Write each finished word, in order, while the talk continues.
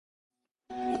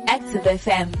Sub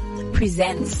FM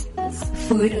presents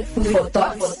Food for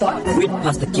Thought with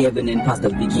Pastor Kevin and Pastor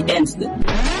Vicky Anston.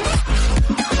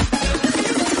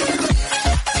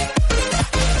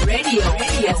 Radio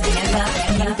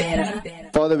never better.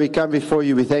 Father, we come before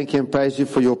you. We thank you and praise you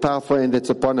for your powerful hand that's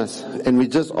upon us. And we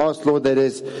just ask, Lord, that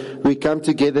as we come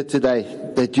together today,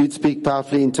 that you'd speak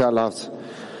powerfully into our lives.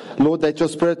 Lord, that your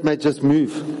spirit may just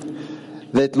move.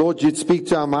 That, Lord, you'd speak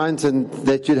to our minds and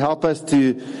that you'd help us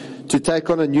to take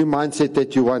on a new mindset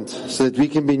that you want, so that we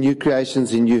can be new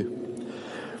creations in you.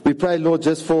 We pray, Lord,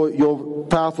 just for your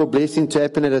powerful blessing to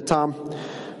happen at a time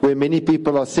where many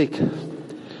people are sick.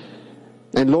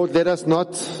 And Lord, let us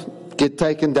not get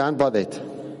taken down by that.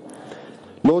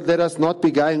 Lord, let us not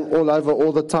be going all over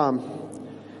all the time,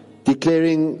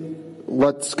 declaring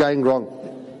what's going wrong.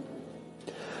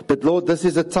 But Lord, this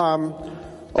is a time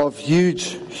of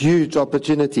huge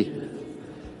opportunity,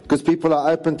 because people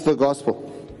are open to the gospel.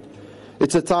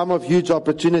 It's a time of huge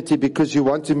opportunity because you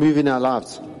want to move in our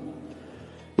lives.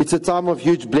 It's a time of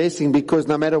huge blessing because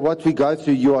no matter what we go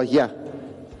through, you are here.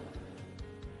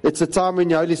 It's a time when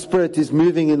the Holy Spirit is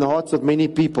moving in the hearts of many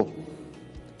people.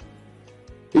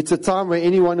 It's a time where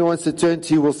anyone who wants to turn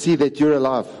to you will see that you're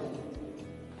alive.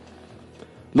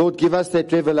 Lord, give us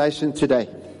that revelation today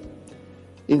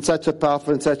in such a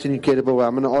powerful and such an incredible way.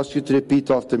 I'm going to ask you to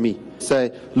repeat after me.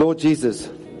 Say, Lord Jesus,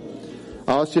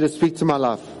 I ask you to speak to my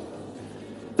life,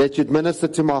 that you'd minister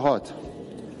to my heart.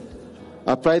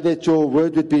 I pray that your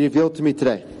word would be revealed to me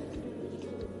today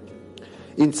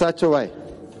in such a way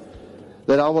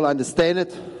that I will understand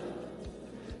it,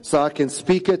 so I can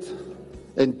speak it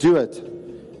and do it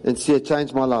and see it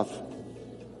change my life.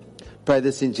 Pray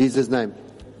this in Jesus' name.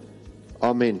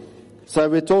 Amen. So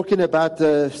we're talking about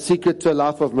the secret to a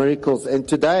life of miracles, and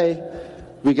today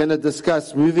we're going to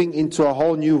discuss moving into a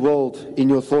whole new world in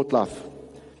your thought life.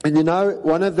 And you know,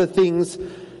 one of the things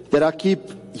that I keep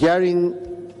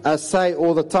hearing us say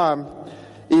all the time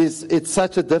is it's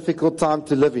such a difficult time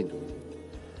to live in.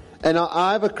 And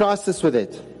I have a crisis with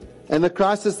it. And the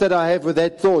crisis that I have with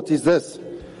that thought is this.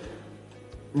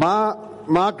 My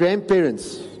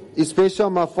grandparents, especially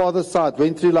on my father's side,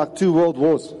 went through like 2 world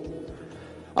wars.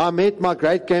 I met my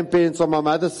great-grandparents on my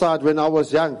mother's side when I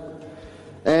was young.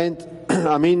 And,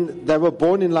 I mean, they were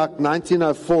born in like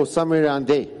 1904, somewhere around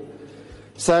there.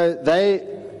 So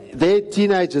they're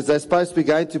teenagers. They're supposed to be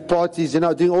going to parties, you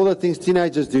know, doing all the things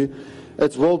teenagers do.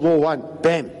 It's World War I.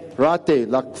 Bam! Right there,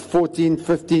 like 14,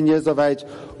 15 years of age,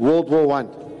 World War I.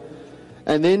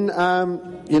 And then,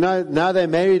 you know, now they're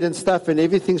married and stuff and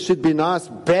everything should be nice.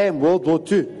 Bam! World War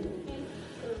II.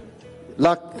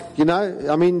 Like, you know,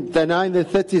 I mean, they're now in their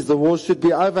 30s, the war should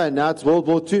be over, and now it's World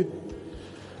War II.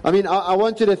 I mean, I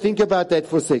want you to think about that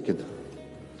for a second.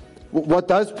 What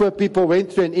those poor people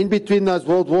went through, and in between those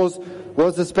world wars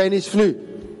was the Spanish flu.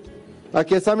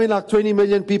 Okay, something like 20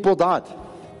 million people died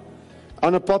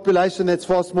on a population that's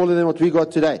far smaller than what we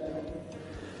got today.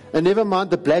 And never mind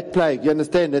the Black Plague, you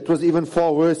understand, it was even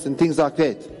far worse and things like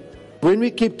that. When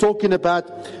we keep talking about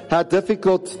how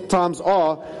difficult times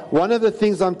are, one of the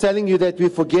things I'm telling you that we're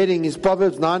forgetting is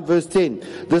Proverbs 9 verse 10.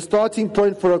 The starting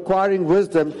point for acquiring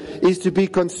wisdom is to be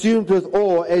consumed with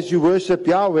awe as you worship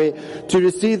Yahweh, to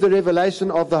receive the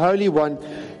revelation of the Holy One.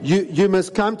 You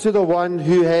must come to the one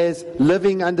who has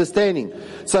living understanding.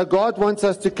 So God wants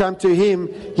us to come to Him.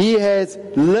 He has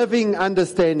living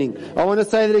understanding. I want to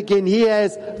say that again. He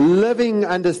has living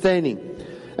understanding.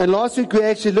 And last week we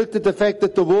actually looked at the fact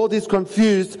that the world is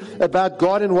confused about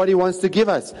God and what He wants to give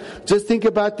us. Just think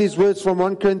about these words from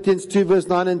 1 Corinthians 2 verse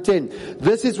 9 and 10.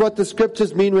 This is what the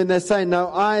scriptures mean when they say, no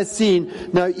eye has seen,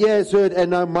 no ear has heard,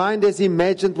 and no mind has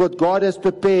imagined what God has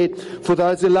prepared for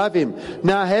those who love Him.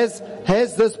 Now has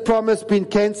this promise been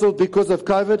cancelled because of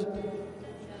COVID?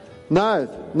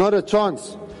 No, not a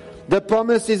chance. The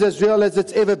promise is as real as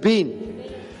it's ever been.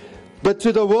 But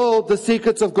to the world, the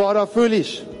secrets of God are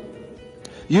foolish.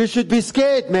 You should be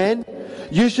scared, man.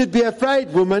 You should be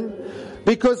afraid, woman,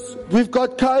 because we've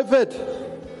got COVID.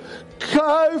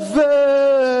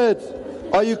 COVID!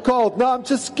 Are you cold? No, I'm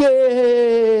just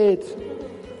scared.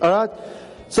 Alright?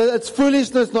 So it's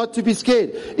foolishness not to be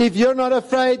scared. If you're not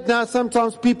afraid, now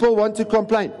sometimes people want to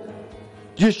complain.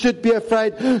 You should be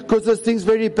afraid because this thing's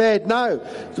very bad. No.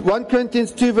 1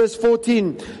 Corinthians 2 verse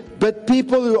 14. But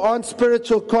people who aren't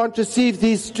spiritual can't receive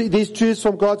these truths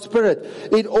from God's Spirit.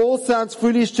 It all sounds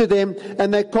foolish to them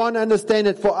and they can't understand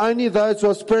it, for only those who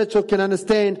are spiritual can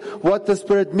understand what the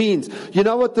Spirit means. You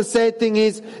know what the sad thing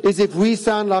is if we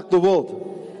sound like the world.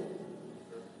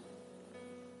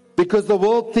 Because the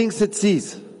world thinks it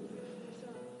sees,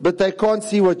 but they can't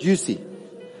see what you see.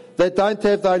 They don't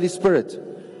have the Holy Spirit.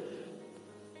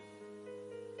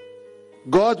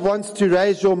 God wants to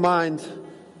raise your mind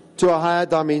to a higher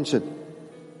dimension.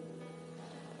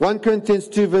 1 Corinthians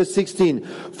 2 verse 16.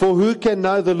 For who can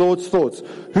know the Lord's thoughts?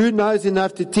 Who knows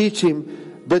enough to teach him?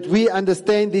 But we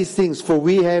understand these things, for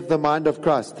we have the mind of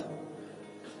Christ.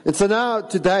 And so now,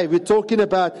 today, we're talking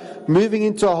about moving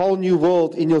into a whole new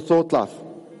world in your thought life.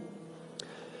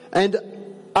 And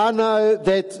I know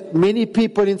that many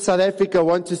people in South Africa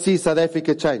want to see South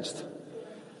Africa changed.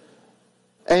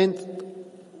 And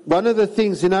one of the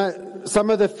things, some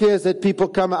of the fears that people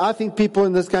come, I think people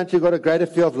in this country got a greater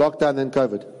fear of lockdown than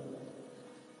COVID.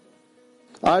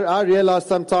 I realized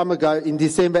some time ago, in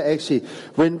December actually,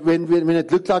 when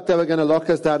it looked like they were going to lock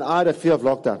us down, I had a fear of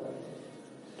lockdown.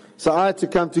 So I had to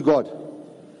come to God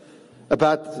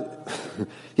about,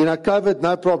 COVID,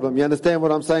 no problem. You understand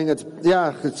what I'm saying?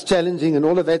 It's challenging and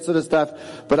all of that sort of stuff,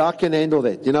 but I can handle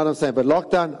that. You know what I'm saying? But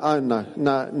lockdown, oh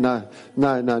no.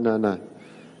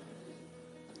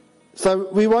 So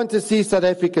we want to see South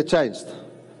Africa changed,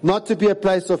 not to be a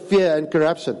place of fear and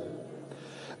corruption.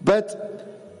 But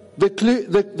the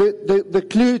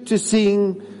clue to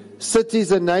seeing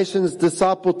cities and nations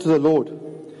discipled to the Lord,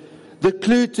 the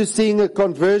clue to seeing a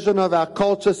conversion of our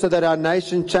culture so that our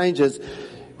nation changes,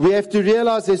 we have to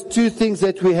realize there's two things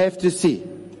that we have to see.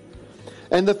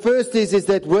 And the first is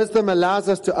that wisdom allows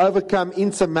us to overcome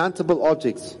insurmountable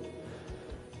objects.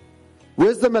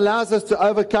 Wisdom allows us to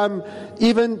overcome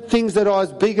even things that are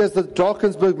as big as the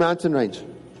Drakensberg mountain range.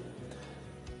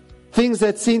 Things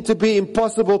that seem to be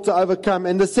impossible to overcome.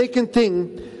 And the second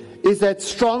thing is that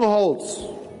strongholds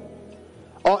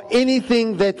are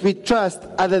anything that we trust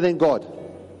other than God.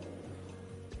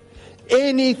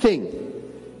 Anything.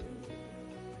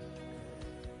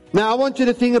 Now I want you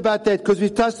to think about that, because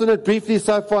we've touched on it briefly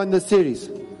so far in the series.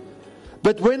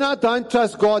 But when I don't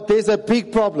trust God, there's a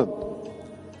big problem.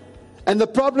 And the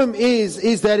problem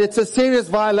is that it's a serious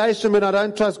violation when I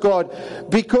don't trust God,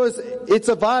 because it's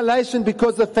a violation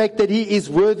because of the fact that He is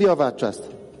worthy of our trust.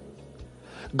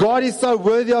 God is so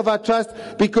worthy of our trust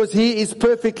because He is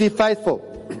perfectly faithful.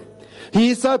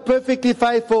 He is so perfectly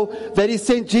faithful that He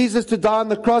sent Jesus to die on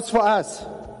the cross for us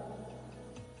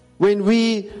when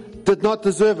we did not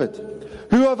deserve it.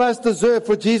 Who of us deserved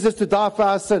for Jesus to die for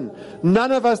our sin?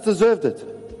 None of us deserved it.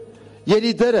 Yet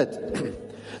He did it.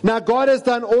 Now God has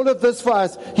done all of this for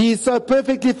us. He is so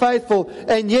perfectly faithful,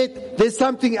 and yet there's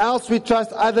something else we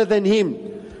trust other than Him.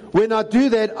 When I do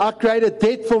that, I create a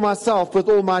debt for myself with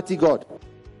Almighty God.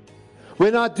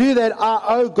 When I do that,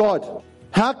 I owe God.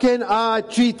 How can I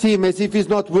treat Him as if He's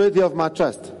not worthy of my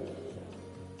trust?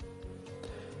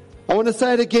 I want to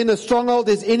say it again, a stronghold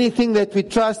is anything that we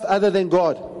trust other than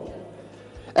God.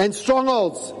 And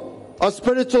strongholds are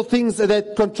spiritual things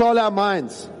that control our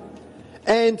minds.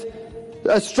 And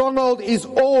a stronghold is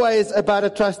always about a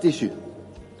trust issue.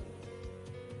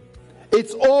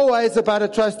 It's always about a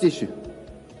trust issue.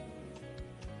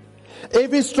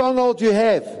 Every stronghold you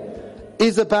have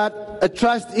is about a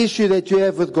trust issue that you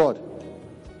have with God.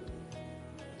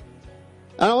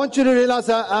 And I want you to realize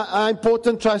how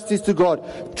important trust is to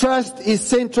God. Trust is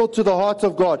central to the heart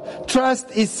of God. Trust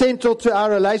is central to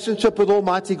our relationship with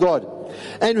Almighty God.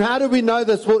 And how do we know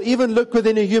this? We'll even look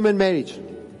within a human marriage.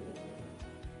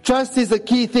 Trust is a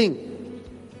key thing.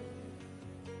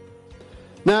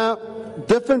 Now,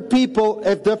 different people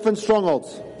have different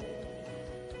strongholds.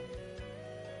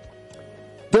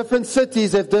 Different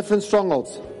cities have different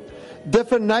strongholds.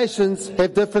 Different nations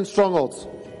have different strongholds.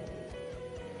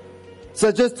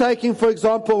 So just taking, for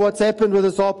example, what's happened with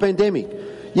this whole pandemic.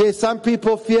 Yes, some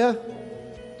people fear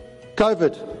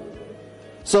COVID.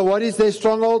 So what is their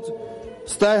stronghold?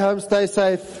 Stay home, stay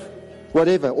safe,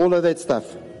 whatever, all of that stuff.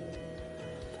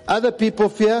 Other people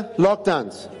fear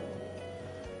lockdowns.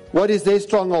 What is their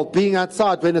stronghold? Being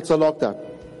outside when it's a lockdown.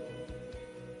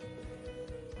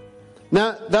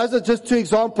 Now, those are just two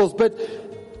examples, but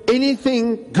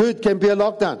anything good can be a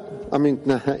lockdown.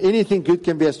 Anything good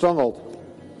can be a stronghold.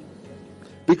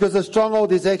 Because a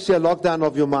stronghold is actually a lockdown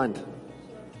of your mind.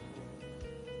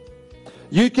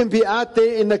 You can be out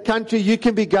there in the country, you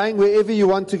can be going wherever you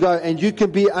want to go, and you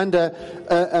can be under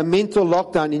a mental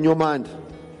lockdown in your mind.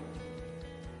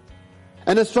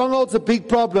 And a stronghold's a big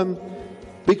problem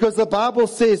because the Bible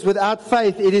says without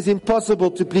faith it is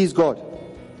impossible to please God.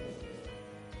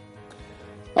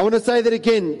 I want to say that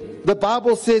again. The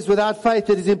Bible says without faith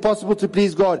it is impossible to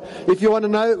please God. If you want to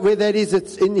know where that is,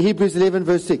 it's in Hebrews 11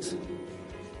 verse 6.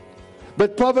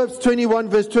 But Proverbs 21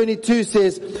 verse 22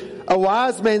 says, a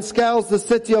wise man scales the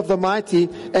city of the mighty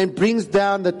and brings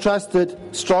down the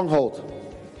trusted stronghold.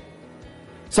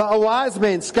 So a wise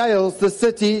man scales the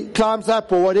city, climbs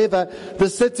up or whatever, the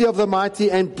city of the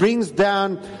mighty, and brings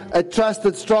down a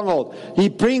trusted stronghold. He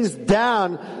brings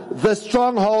down the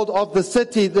stronghold of the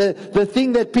city, the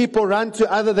thing that people run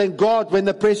to other than God when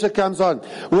the pressure comes on.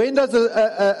 When does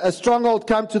a stronghold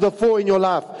come to the fore in your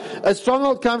life? A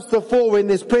stronghold comes to the fore when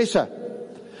there's pressure.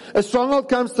 A stronghold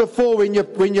comes to the fore when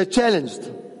you're challenged.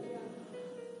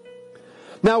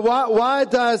 Now, why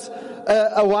does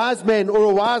a wise man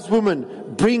or a wise woman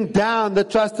bring down the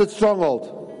trusted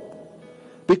stronghold?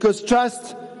 Because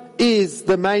trust is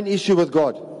the main issue with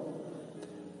God.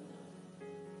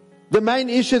 The main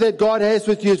issue that God has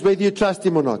with you is whether you trust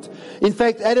Him or not. In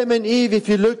fact, Adam and Eve, if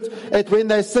you looked at when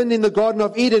they sinned in the Garden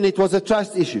of Eden, it was a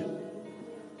trust issue.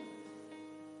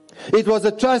 It was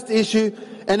a trust issue,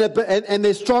 and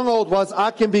their stronghold was,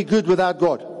 I can be good without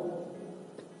God.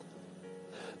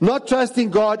 Not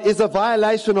trusting God is a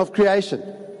violation of creation.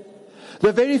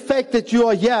 The very fact that you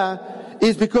are here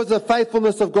is because of the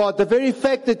faithfulness of God. The very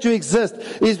fact that you exist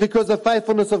is because of the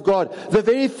faithfulness of God. The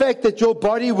very fact that your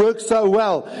body works so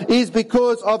well is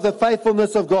because of the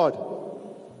faithfulness of God.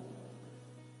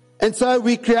 And so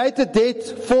we create a debt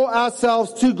for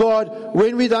ourselves to God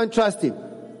when we don't trust Him.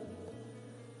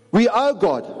 We owe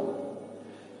God.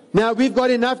 Now we've got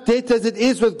enough debt as it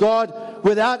is with God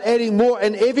without adding more.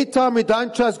 And every time we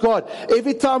don't trust God,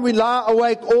 every time we lie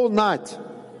awake all night,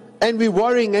 and we're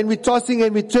worrying and we're tossing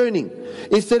and we're turning,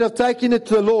 instead of taking it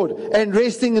to the Lord and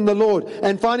resting in the Lord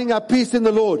and finding our peace in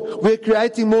the Lord, we're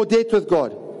creating more debt with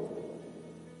God.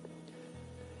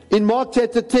 In Mark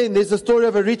chapter 10, there's a story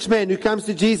of a rich man who comes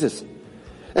to Jesus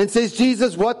and says,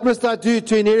 Jesus, what must I do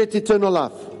to inherit eternal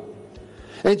life?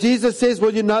 And Jesus says,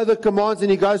 well, you know the commands, and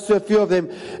he goes through a few of them.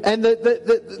 And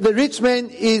the rich man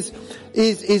is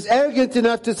arrogant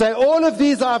enough to say, all of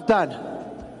these I've done.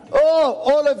 Oh,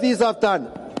 all of these I've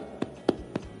done.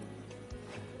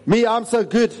 Me, I'm so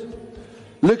good.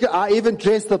 Look, I even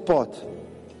dress the part.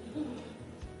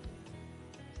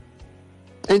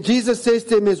 And Jesus says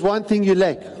to him, there's one thing you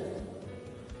lack.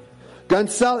 Go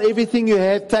and sell everything you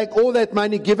have, take all that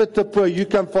money, give it to the poor, you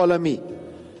come follow me.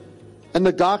 And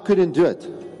the guy couldn't do it.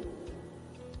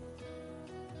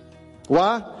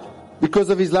 Why? Because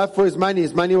of his love for his money.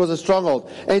 His money was a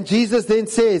stronghold. And Jesus then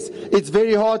says, it's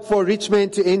very hard for a rich man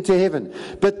to enter heaven.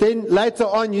 But then later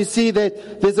on you see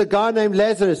that there's a guy named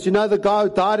Lazarus. You know the guy who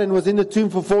died and was in the tomb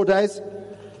for 4 days?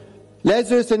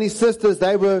 Lazarus and his sisters,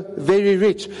 they were very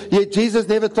rich. Yet Jesus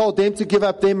never told them to give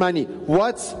up their money.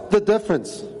 What's the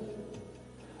difference?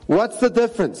 What's the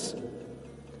difference?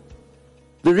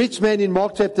 The rich man in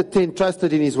Mark chapter 10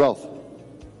 trusted in his wealth.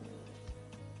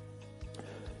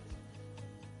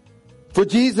 For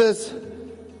Jesus,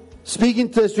 speaking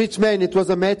to this rich man, it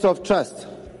was a matter of trust.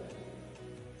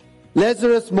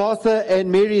 Lazarus, Martha,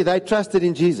 and Mary, they trusted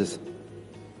in Jesus.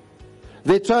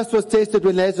 Their trust was tested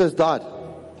when Lazarus died.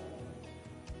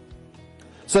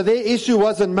 So their issue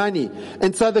wasn't money.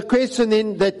 And so the question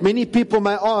then that many people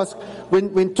may ask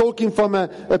when talking from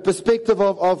a perspective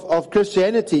of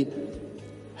Christianity,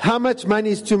 how much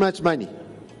money is too much money?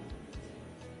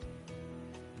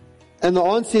 And the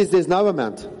answer is there's no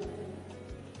amount.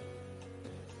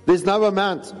 There's no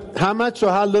amount. How much or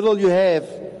how little you have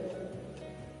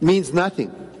means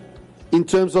nothing in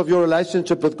terms of your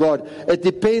relationship with God. It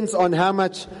depends on how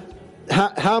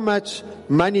much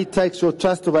money takes your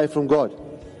trust away from God.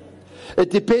 It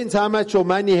depends how much your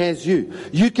money has you.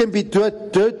 You can be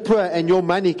dirt poor and your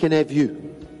money can have you.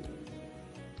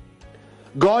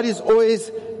 God is always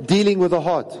dealing with the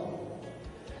heart.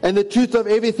 And the truth of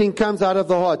everything comes out of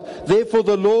the heart. Therefore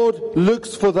the Lord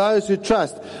looks for those who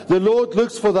trust. The Lord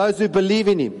looks for those who believe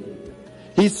in Him.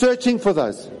 He's searching for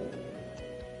those.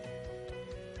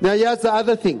 Now here's the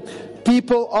other thing.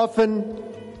 People often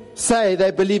say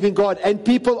they believe in God. And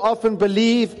people often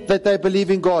believe that they believe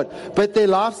in God. But their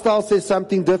lifestyle says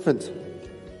something different.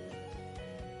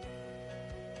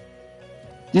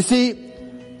 You see,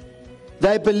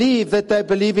 they believe that they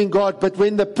believe in God, but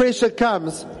when the pressure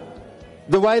comes,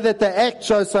 the way that they act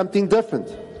shows something different.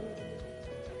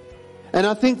 And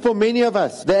I think for many of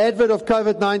us, the advent of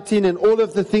COVID-19 and all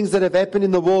of the things that have happened in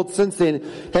the world since then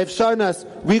have shown us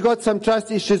we got some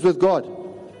trust issues with God.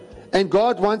 And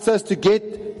God wants us to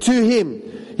get to Him.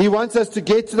 He wants us to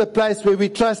get to the place where we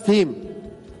trust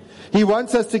Him. He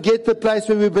wants us to get to the place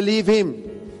where we believe Him.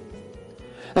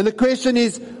 And the question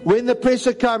is, when the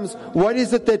pressure comes, what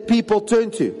is it that people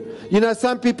turn to? You know,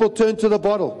 some people turn to the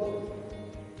bottle.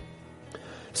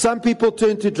 Some people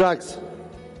turn to drugs.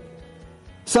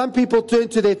 Some people turn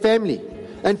to their family.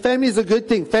 And family is a good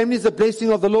thing. Family is a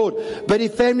blessing of the Lord. But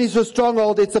if family is your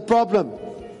stronghold, it's a problem.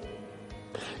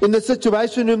 In the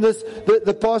Situation Room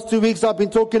the past 2 weeks, I've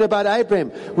been talking about Abraham,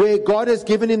 where God has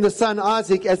given him the son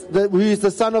Isaac, who is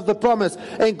the son of the promise.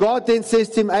 And God then says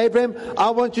to him, Abraham, I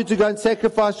want you to go and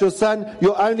sacrifice your son,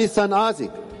 your only son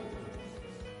Isaac.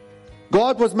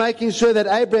 God was making sure that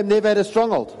Abraham never had a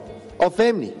stronghold of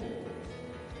family.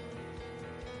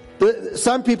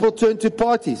 Some people turn to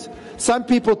parties. Some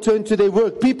people turn to their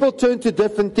work. People turn to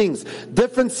different things.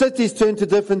 Different cities turn to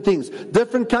different things.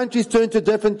 Different countries turn to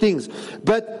different things.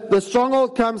 But the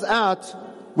stronghold comes out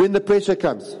when the pressure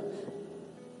comes.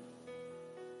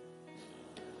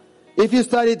 If you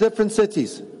study different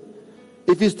cities,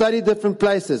 if you study different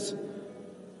places,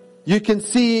 you can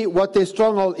see what their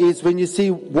stronghold is when you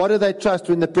see what do they trust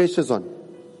when the pressure's on.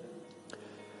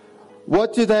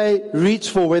 What do they reach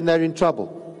for when they're in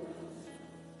trouble?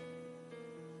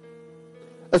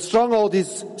 A stronghold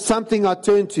is something I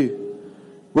turn to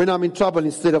when I'm in trouble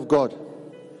instead of God.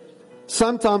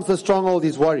 Sometimes the stronghold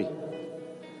is worry.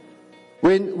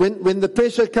 When the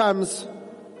pressure comes,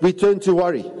 we turn to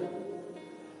worry.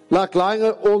 Like lying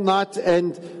all night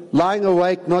and lying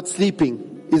awake, not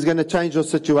sleeping, is going to change your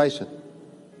situation.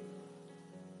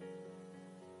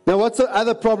 Now, what's the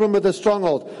other problem with a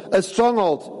stronghold? A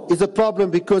stronghold is a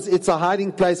problem because it's a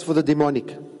hiding place for the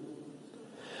demonic.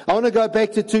 I want to go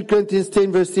back to 2 Corinthians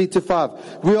 10 verse 3 to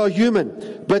 5. We are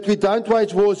human, but we don't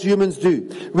wage wars humans do.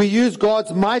 We use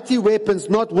God's mighty weapons,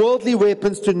 not worldly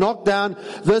weapons, to knock down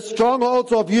the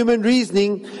strongholds of human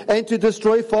reasoning and to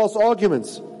destroy false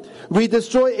arguments. We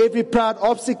destroy every proud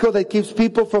obstacle that keeps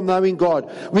people from knowing God.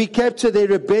 We capture their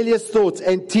rebellious thoughts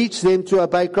and teach them to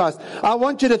obey Christ. I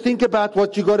want you to think about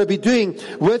what you've got to be doing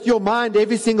with your mind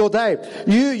every single day.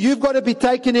 You've got to be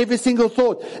taking every single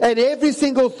thought. And every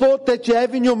single thought that you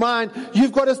have in your mind,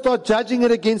 you've got to start judging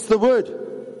it against the Word.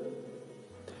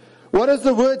 What does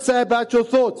the Word say about your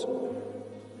thoughts?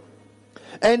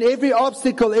 And every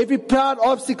obstacle, every proud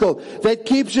obstacle that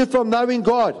keeps you from knowing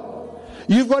God,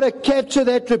 you've got to capture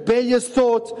that rebellious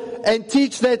thought and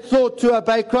teach that thought to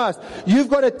obey Christ. You've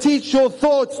got to teach your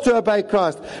thoughts to obey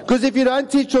Christ. Because if you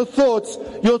don't teach your thoughts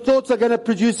are going to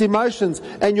produce emotions,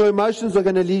 and your emotions are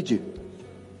going to lead you.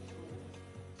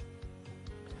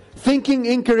 Thinking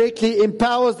incorrectly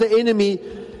empowers the enemy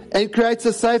and creates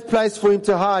a safe place for him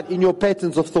to hide in your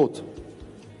patterns of thought.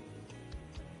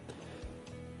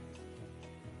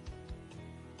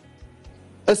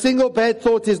 A single bad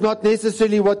thought is not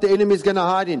necessarily what the enemy is going to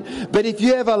hide in. But if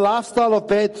you have a lifestyle of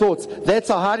bad thoughts, that's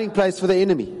a hiding place for the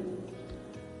enemy.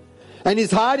 And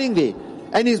he's hiding there.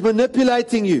 And he's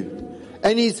manipulating you.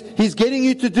 And he's getting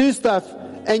you to do stuff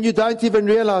and you don't even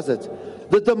realize it.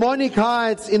 The demonic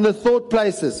hides in the thought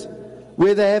places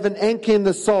where they have an anchor in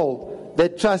the soul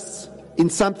that trusts in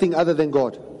something other than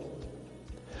God.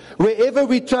 Wherever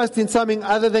we trust in something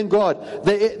other than God,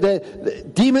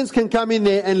 the demons can come in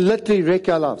there and literally wreck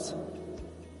our lives.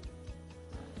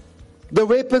 The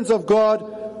weapons of God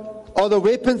are the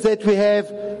weapons that we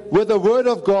have with the Word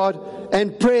of God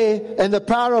and prayer and the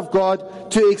power of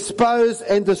God to expose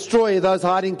and destroy those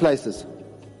hiding places.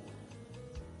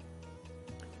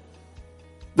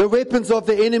 The weapons of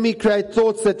the enemy create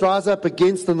thoughts that rise up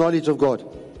against the knowledge of God.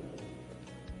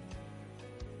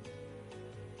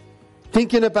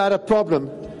 Thinking about a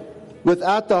problem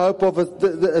without the hope of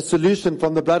a solution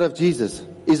from the blood of Jesus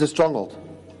is a stronghold.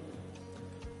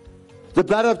 The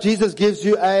blood of Jesus gives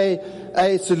you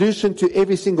a solution to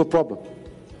every single problem.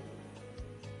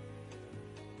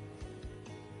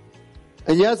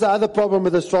 And here's the other problem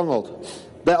with a stronghold.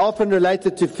 They're often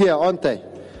related to fear, aren't they?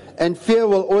 And fear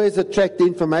will always attract the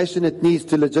information it needs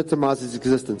to legitimize its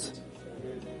existence.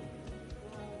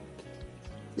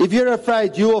 If you're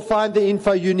afraid, you will find the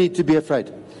info you need to be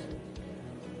afraid.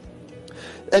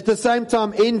 At the same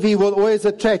time, envy will always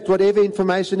attract whatever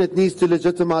information it needs to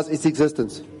legitimize its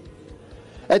existence.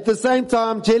 At the same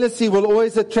time, jealousy will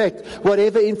always attract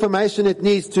whatever information it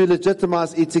needs to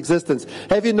legitimize its existence.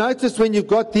 Have you noticed when you've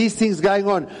got these things going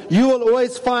on, you will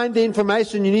always find the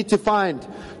information you need to find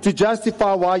to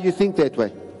justify why you think that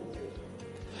way?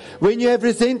 When you have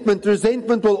resentment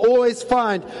will always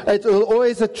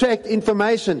attract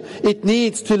information it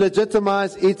needs to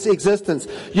legitimize its existence.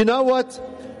 You know what?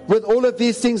 With all of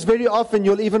these things, very often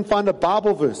you'll even find a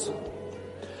Bible verse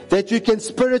that you can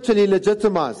spiritually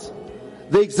legitimize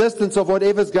the existence of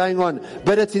whatever's going on,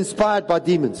 but it's inspired by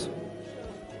demons.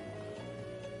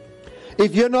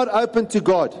 If you're not open to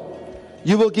God,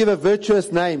 you will give a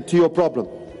virtuous name to your problem.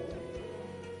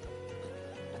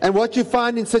 And what you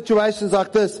find in situations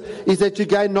like this is that you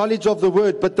gain knowledge of the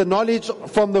Word, but the knowledge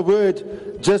from the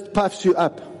Word just puffs you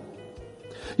up.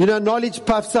 You know, knowledge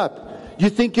puffs up. You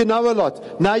think you know a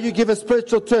lot. Now you give a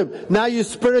spiritual term. Now you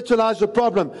spiritualize your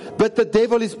problem. But the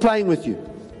devil is playing with you.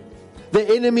 The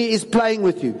enemy is playing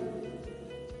with you.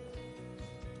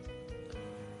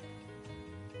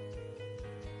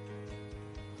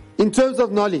 In terms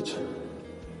of knowledge,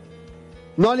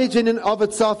 knowledge in and of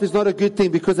itself is not a good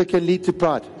thing because it can lead to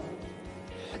pride.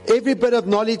 Every bit of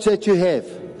knowledge that you have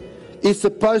is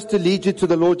supposed to lead you to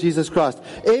the Lord Jesus Christ.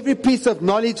 Every piece of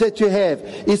knowledge that you have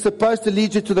is supposed to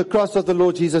lead you to the cross of the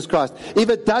Lord Jesus Christ. If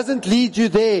it doesn't lead you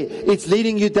there, it's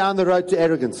leading you down the road to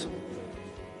arrogance.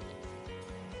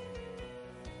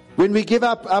 When we give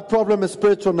up our problem a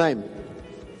spiritual name,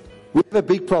 we have a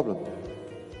big problem.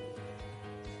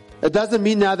 It doesn't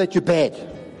mean now that you're bad.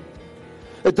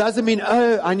 It doesn't mean,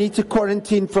 oh, I need to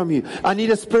quarantine from you. I need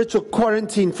a spiritual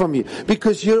quarantine from you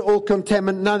because you're all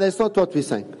contaminated. No, that's not what we're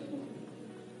saying.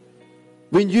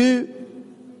 When you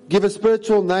give a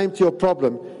spiritual name to your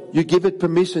problem, you give it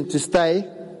permission to stay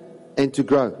and to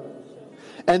grow.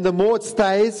 And the more it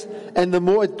stays and the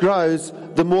more it grows,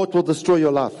 the more it will destroy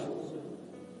your life.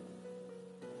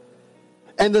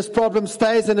 And this problem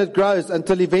stays and it grows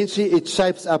until eventually it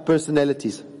shapes our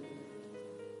personalities.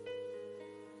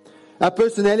 Our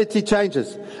personality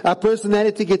changes. Our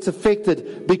personality gets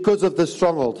affected because of this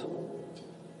stronghold.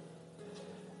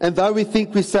 And though we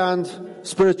think we sound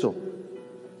spiritual,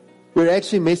 we're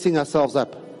actually messing ourselves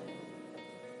up.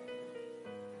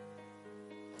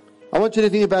 I want you to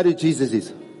think about who Jesus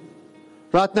is.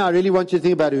 Right now, I really want you to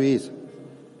think about who He is.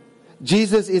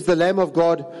 Jesus is the Lamb of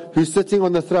God who's sitting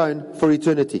on the throne for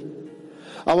eternity.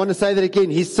 I want to say that again.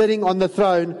 He's sitting on the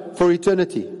throne for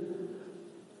eternity.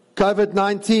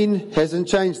 COVID-19 hasn't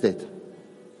changed that.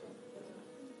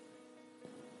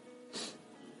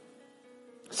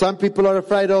 Some people are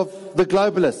afraid of the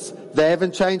globalists. They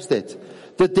haven't changed that.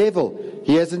 The devil,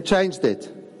 he hasn't changed that.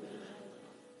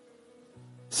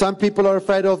 Some people are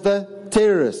afraid of the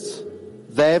terrorists.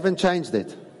 They haven't changed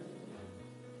that.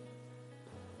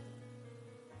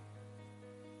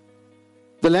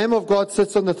 The Lamb of God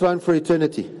sits on the throne for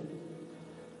eternity.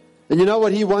 And you know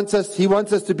what He wants us? He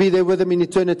wants us to be there with Him in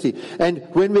eternity. And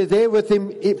when we're there with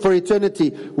Him for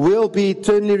eternity, we'll be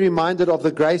eternally reminded of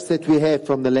the grace that we have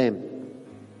from the Lamb.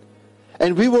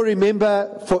 And we will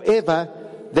remember forever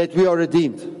that we are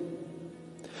redeemed.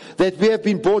 That we have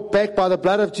been bought back by the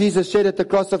blood of Jesus shed at the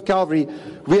cross of Calvary.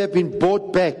 We have been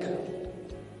bought back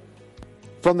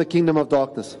from the kingdom of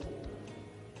darkness.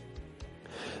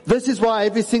 This is why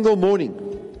every single morning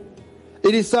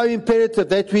it is so imperative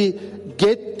that we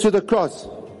get to the cross.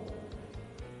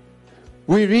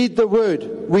 We read the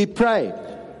word. We pray.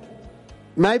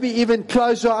 Maybe even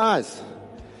close your eyes.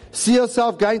 See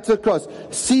yourself going to the cross.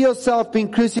 See yourself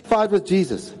being crucified with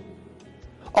Jesus.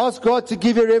 Ask God to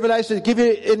give you a revelation, give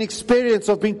you an experience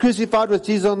of being crucified with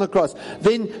Jesus on the cross.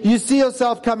 Then you see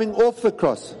yourself coming off the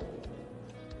cross.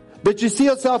 But you see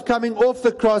yourself coming off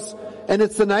the cross, and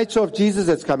it's the nature of Jesus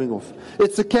that's coming off.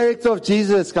 It's the character of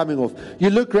Jesus that's coming off. You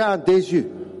look around, there's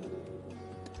you.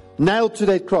 Nailed to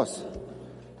that cross.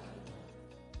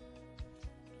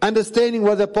 Understanding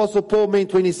what the Apostle Paul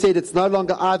meant when he said, it's no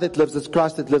longer I that lives, it's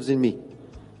Christ that lives in me.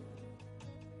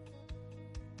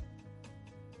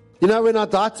 You know, when I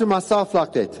die to myself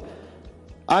like that,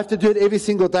 I have to do it every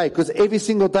single day, because every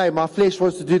single day my flesh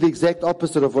wants to do the exact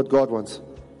opposite of what God wants.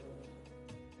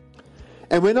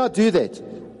 And when I do that,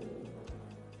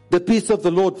 the peace of the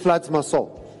Lord floods my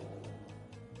soul.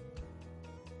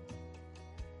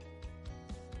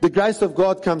 The grace of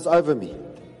God comes over me.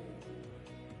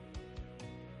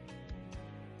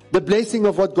 The blessing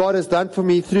of what God has done for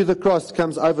me through the cross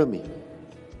comes over me.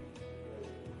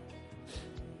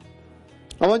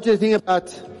 I want you to think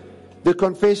about the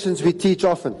confessions we teach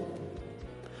often.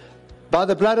 By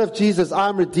the blood of Jesus, I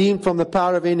am redeemed from the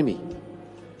power of enemy.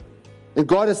 And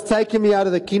God has taken me out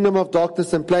of the kingdom of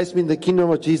darkness and placed me in the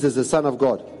kingdom of Jesus, the Son of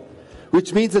God.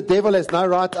 Which means the devil has no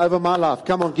right over my life.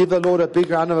 Come on, give the Lord a big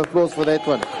round of applause for that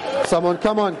one. Someone,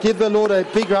 come on, give the Lord a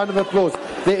big round of applause.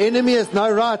 The enemy has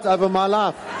no right over my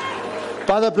life.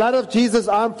 By the blood of Jesus,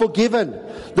 I am forgiven.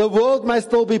 The world may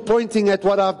still be pointing at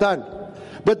what I've done.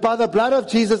 But by the blood of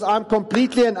Jesus, I'm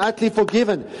completely and utterly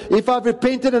forgiven. If I've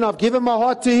repented and I've given my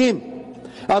heart to Him,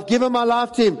 I've given my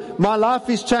life to Him, my life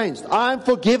is changed. I'm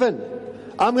forgiven.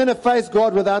 I'm going to face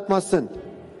God without my sin.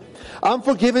 I'm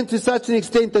forgiven to such an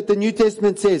extent that the New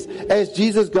Testament says, as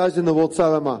Jesus goes in the world,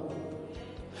 so am I.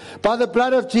 By the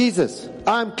blood of Jesus,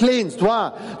 I'm cleansed.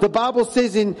 Why? The Bible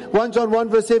says in 1 John 1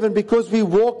 verse 7, because we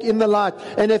walk in the light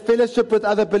and have fellowship with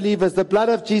other believers, the blood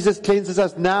of Jesus cleanses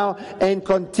us now and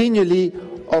continually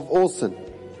of all sin.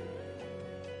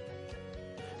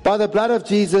 By the blood of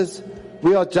Jesus,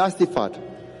 we are justified.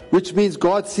 which means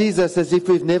God sees us as if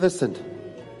we've never sinned.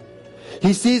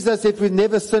 He sees us if we've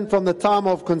never sinned from the time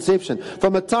of conception.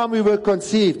 From the time we were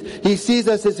conceived, He sees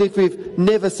us as if we've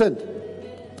never sinned.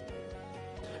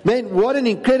 Man, what an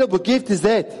incredible gift is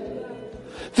that.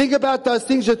 Think about those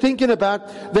things you're thinking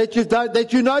about that you've done,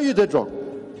 that you know you did wrong.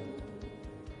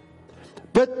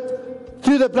 But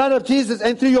through the blood of Jesus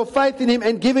and through your faith in Him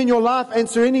and giving your life and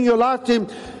surrendering your life to Him,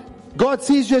 God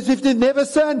sees you as if you've never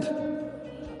sinned.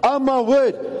 Oh my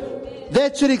word.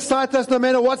 That should excite us no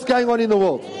matter what's going on in the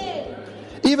world.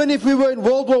 Even if we were in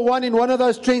World War I in one of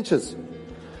those trenches,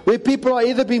 where people are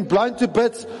either being blown to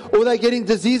bits or they're getting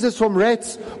diseases from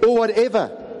rats or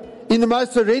whatever, in the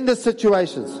most horrendous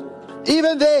situations.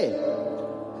 Even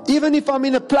there, even if I'm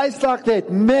in a place like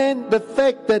that, man, the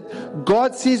fact that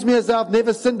God sees me as though I've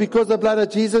never sinned because of the blood of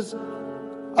Jesus,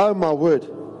 oh my word.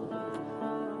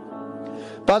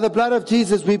 By the blood of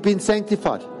Jesus, we've been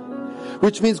sanctified,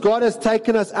 which means God has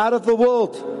taken us out of the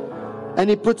world and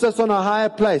He puts us on a higher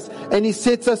place and He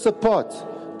sets us apart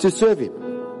to serve Him.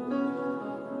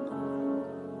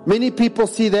 Many people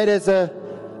see that as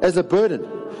a burden.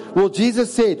 Well,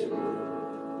 Jesus said,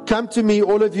 "Come to me,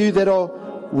 all of you that are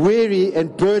weary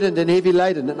and burdened and heavy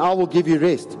laden, and I will give you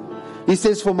rest." He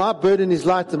says, "For my burden is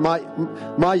light and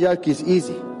my yoke is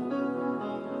easy."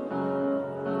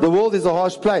 The world is a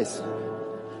harsh place.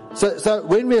 So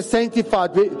when we are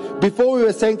sanctified, before we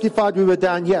were sanctified, we were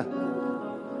down here.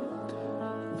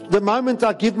 The moment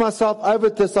I give myself over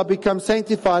to this, I become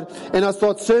sanctified and I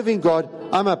start serving God,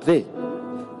 I'm up there.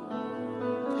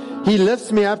 He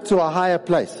lifts me up to a higher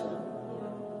place.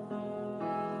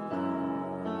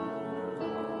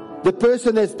 The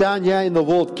person that's down here in the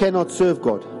world cannot serve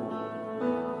God.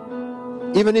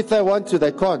 Even if they want to,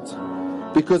 they can't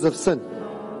because of sin.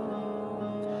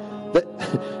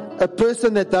 A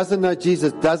person that doesn't know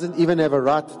Jesus doesn't even have a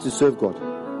right to serve God.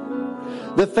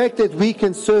 The fact that we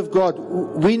can serve God,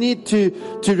 we need to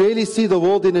really see the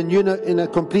world in a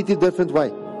completely different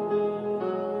way.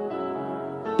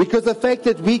 Because the fact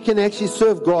that we can actually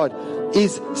serve God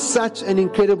is such an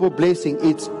incredible blessing.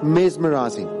 It's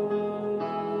mesmerizing.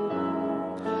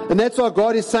 And that's why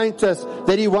God is saying to us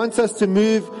that He wants us to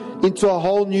move into a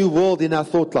whole new world in our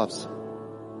thought lives.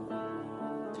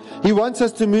 He wants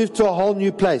us to move to a whole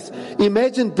new place.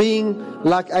 Imagine being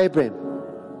like Abraham.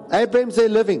 Abraham's there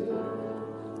living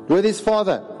with his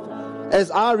father. As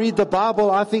I read the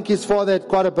Bible, I think his father had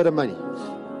quite a bit of money.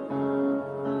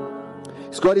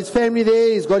 He's got his family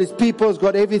there, he's got his people, he's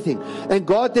got everything. And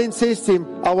God then says to him,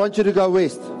 "I want you to go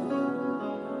west.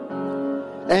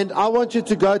 And I want you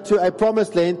to go to a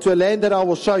promised land, to a land that I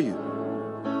will show you.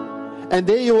 And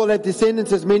there you will have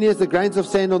descendants as many as the grains of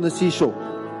sand on the seashore."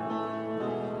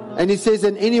 And He says,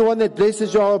 "And anyone that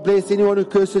blesses you, I will bless. Anyone who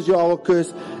curses you, I will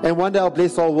curse. And one day I'll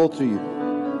bless the whole world through you."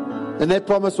 And that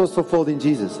promise was fulfilled in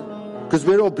Jesus. Because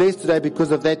we're all blessed today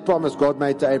because of that promise God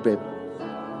made to Abraham.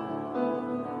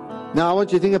 Now I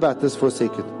want you to think about this for a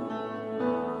second.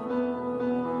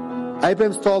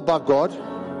 Abraham's told by God,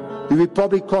 who we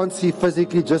probably can't see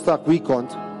physically just like we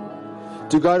can't,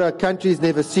 to go to a country he's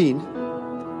never seen.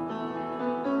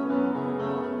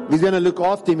 He's going to look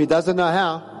after him. He doesn't know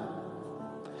how.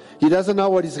 He doesn't know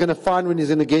what he's going to find when he's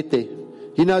going to get there.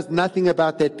 He knows nothing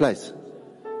about that place.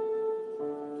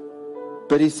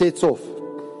 But he sets off.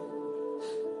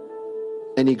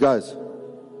 And he goes.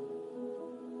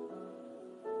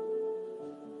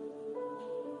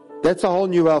 That's a whole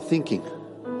new way of thinking.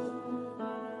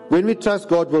 When we trust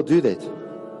God, we'll do that.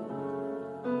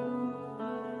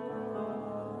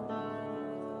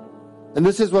 And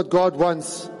this is what God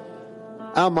wants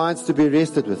our minds to be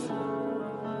arrested with.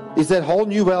 Is that whole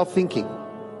new way of thinking.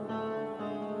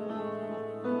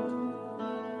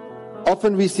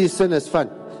 Often we see sin as fun.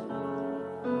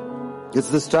 It's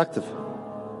destructive.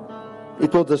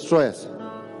 It will destroy us.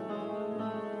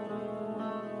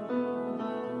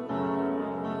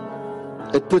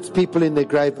 It puts people in their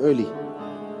grave early.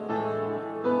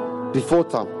 Before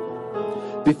time.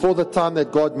 Before the time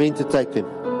that God meant to take them.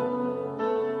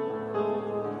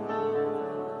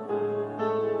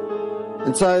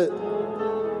 And so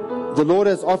the Lord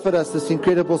has offered us this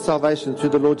incredible salvation through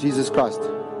the Lord Jesus Christ.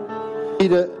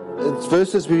 It's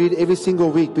verses we read every single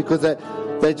week because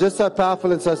they're just so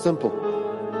powerful and so simple.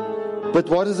 But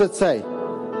what does it say?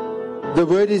 The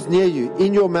word is near you,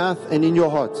 in your mouth and in your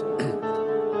heart.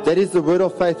 That is the word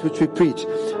of faith which we preach.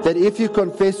 That if you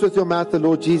confess with your mouth the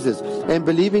Lord Jesus and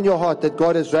believe in your heart that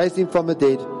God has raised Him from the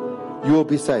dead, you will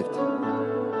be saved.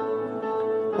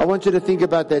 I want you to think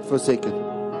about that for a second.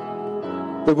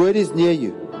 The word is near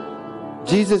you.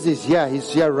 Jesus is here.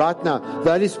 He's here right now.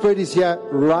 The Holy Spirit is here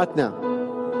right now.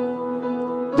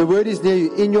 The word is near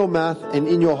you, in your mouth and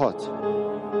in your heart.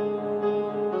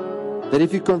 That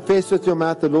if you confess with your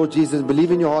mouth the Lord Jesus and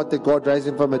believe in your heart that God raised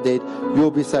him from the dead, you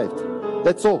will be saved.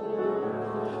 That's all.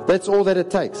 That's all that it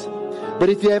takes. But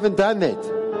if you haven't done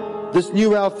that, this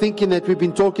new way of thinking that we've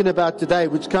been talking about today,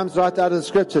 which comes right out of the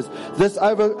scriptures, this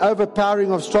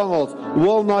overpowering of strongholds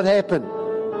will not happen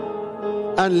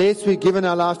unless we've given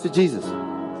our lives to Jesus.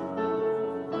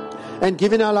 And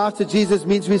giving our life to Jesus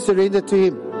means we surrender to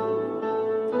him.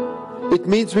 It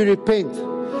means we repent.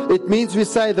 It means we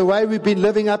say the way we've been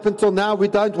living up until now, we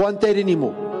don't want that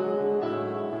anymore.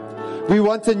 We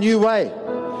want a new way.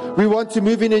 We want to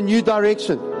move in a new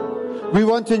direction. We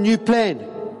want a new plan.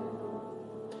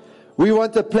 We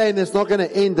want a plan that's not going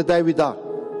to end the day we die.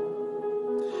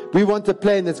 We want a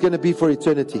plan that's going to be for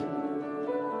eternity.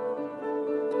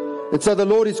 And so the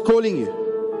Lord is calling you.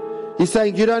 He's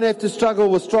saying you don't have to struggle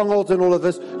with strongholds and all of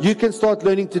this. You can start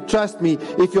learning to trust me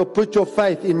if you'll put your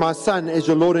faith in my Son as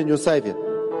your Lord and your Savior.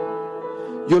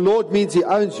 Your Lord means he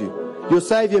owns you. Your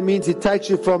Savior means he takes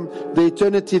you from the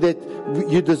eternity that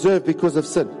you deserve because of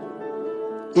sin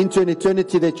into an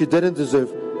eternity that you didn't deserve,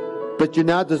 but you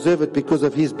now deserve it because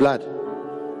of his blood.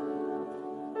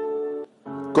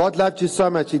 God loved you so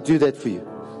much, he'd do that for you.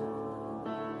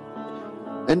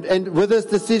 And with this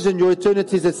decision, your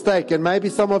eternity is at stake. And maybe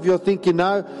some of you are thinking,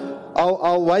 no,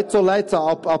 I'll wait till later.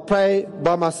 I'll pray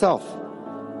by myself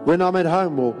when I'm at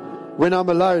home or when I'm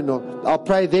alone, or I'll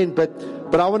pray then. But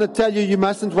I want to tell you, you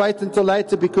mustn't wait until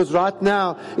later, because right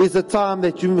now is the time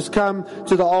that you must come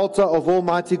to the altar of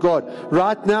Almighty God.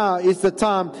 Right now is the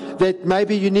time that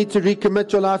maybe you need to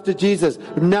recommit your life to Jesus.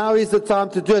 Now is the time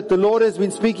to do it. The Lord has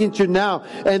been speaking to you now,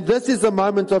 and this is the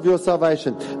moment of your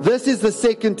salvation. This is the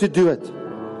second to do it.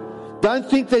 Don't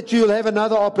think that you'll have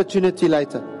another opportunity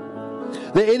later.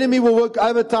 The enemy will work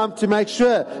overtime to make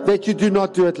sure that you do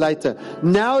not do it later.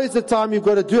 Now is the time you've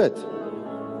got to do it.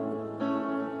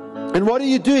 And what are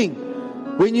you doing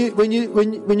when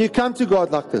you come to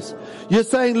God like this? You're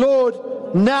saying, Lord,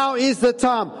 now is the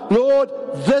time. Lord,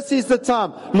 this is the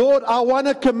time. Lord, I want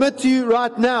to commit to you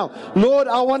right now. Lord,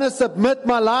 I want to submit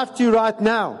my life to you right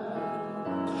now.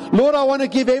 Lord, I want to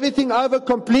give everything over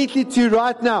completely to you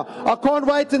right now. I can't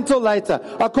wait until later.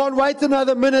 I can't wait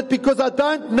another minute because I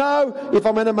don't know if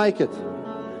I'm going to make it.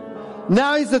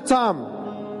 Now is the time.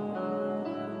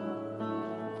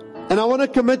 And I want to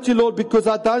commit to you, Lord, because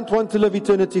I don't want to live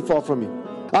eternity far from you.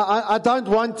 I don't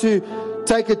want to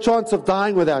take a chance of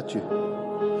dying without you.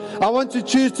 I want to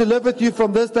choose to live with you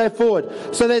from this day forward,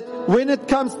 so that when it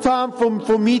comes time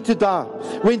for me to die,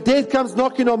 when death comes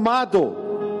knocking on my door,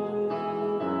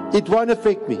 it won't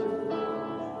affect me. It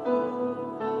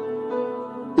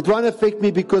won't affect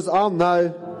me because I'll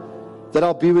know that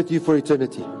I'll be with you for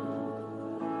eternity.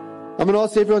 I'm going to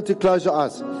ask everyone to close your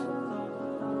eyes.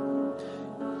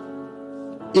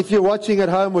 If you're watching at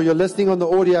home or you're listening on the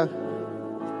audio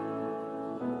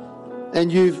and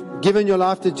you've given your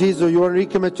life to Jesus, or you want to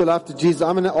recommit your life to Jesus,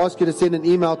 I'm going to ask you to send an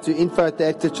email to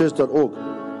info@theactivechurch.org,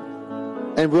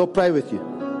 and we'll pray with you.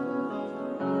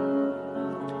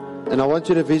 And I want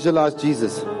you to visualize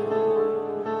Jesus.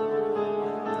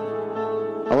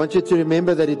 I want you to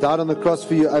remember that he died on the cross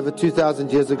for you over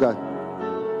 2,000 years ago.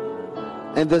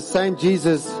 And the same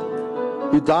Jesus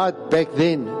who died back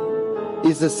then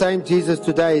is the same Jesus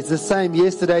today. Is the same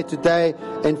yesterday, today,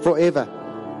 and forever.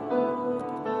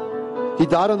 He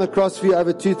died on the cross for you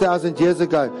over 2,000 years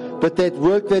ago. But that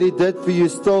work that he did for you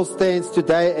still stands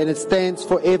today, and it stands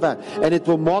forever. And it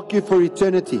will mark you for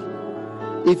eternity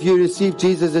if you receive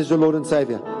Jesus as your Lord and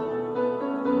Savior.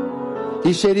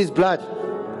 He shed his blood.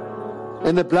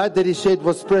 And the blood that he shed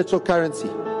was spiritual currency.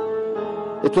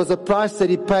 It was a price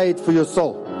that he paid for your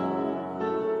soul.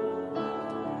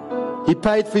 He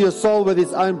paid for your soul with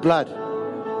his own blood.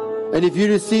 And if you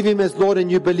receive him as Lord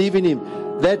and you believe in him,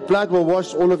 that blood will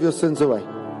wash all of your sins away.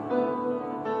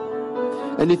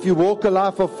 And if you walk a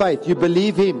life of faith, you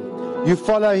believe him, you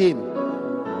follow him,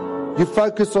 you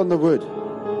focus on the word,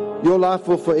 your life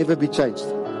will forever be changed.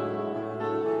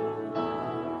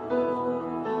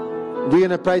 We're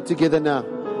going to pray together now.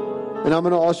 And I'm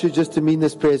going to ask you just to mean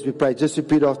this prayer as we pray. Just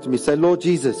repeat after me. Say, Lord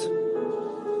Jesus,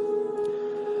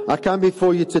 I come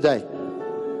before you today,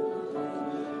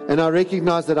 and I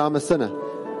recognize that I'm a sinner.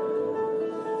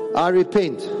 I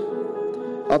repent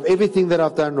of everything that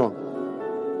I've done wrong.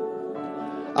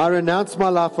 I renounce my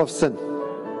life of sin,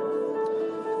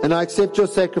 and I accept your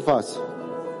sacrifice,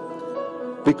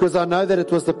 because I know that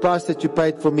it was the price that you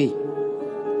paid for me,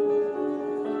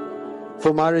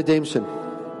 for my redemption.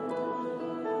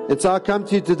 And so I come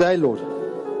to you today, Lord,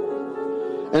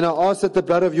 and I ask that the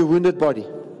blood of your wounded body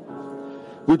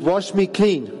would wash me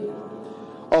clean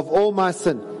of all my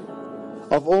sin,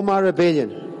 of all my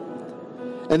rebellion,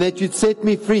 and that you'd set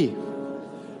me free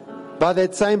by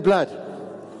that same blood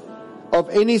of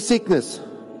any sickness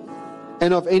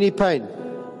and of any pain.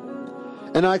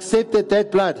 And I accept that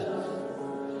that blood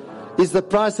is the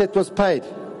price that was paid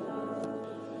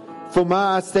for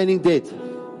my outstanding debt.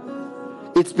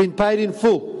 It's been paid in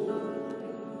full,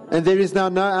 and there is now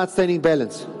no outstanding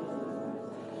balance.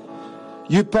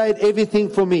 You paid everything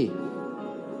for me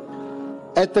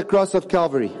at the cross of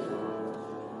Calvary.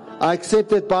 I accept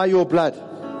that by your blood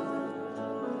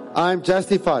I am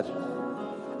justified,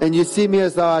 and you see me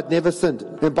as though I'd never sinned.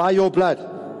 And by your blood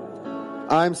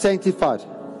I am sanctified,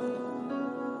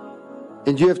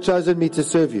 and you have chosen me to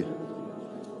serve you.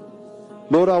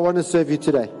 Lord, I want to serve you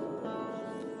today.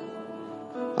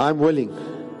 I'm willing.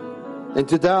 And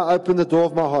today I open the door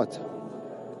of my heart,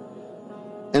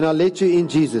 and I let you in,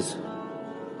 Jesus,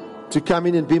 to come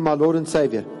in and be my Lord and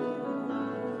Savior.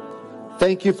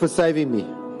 Thank you for saving me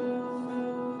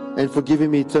and for giving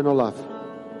me eternal life.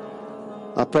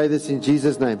 I pray this in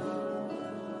Jesus' name.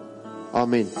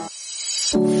 Amen.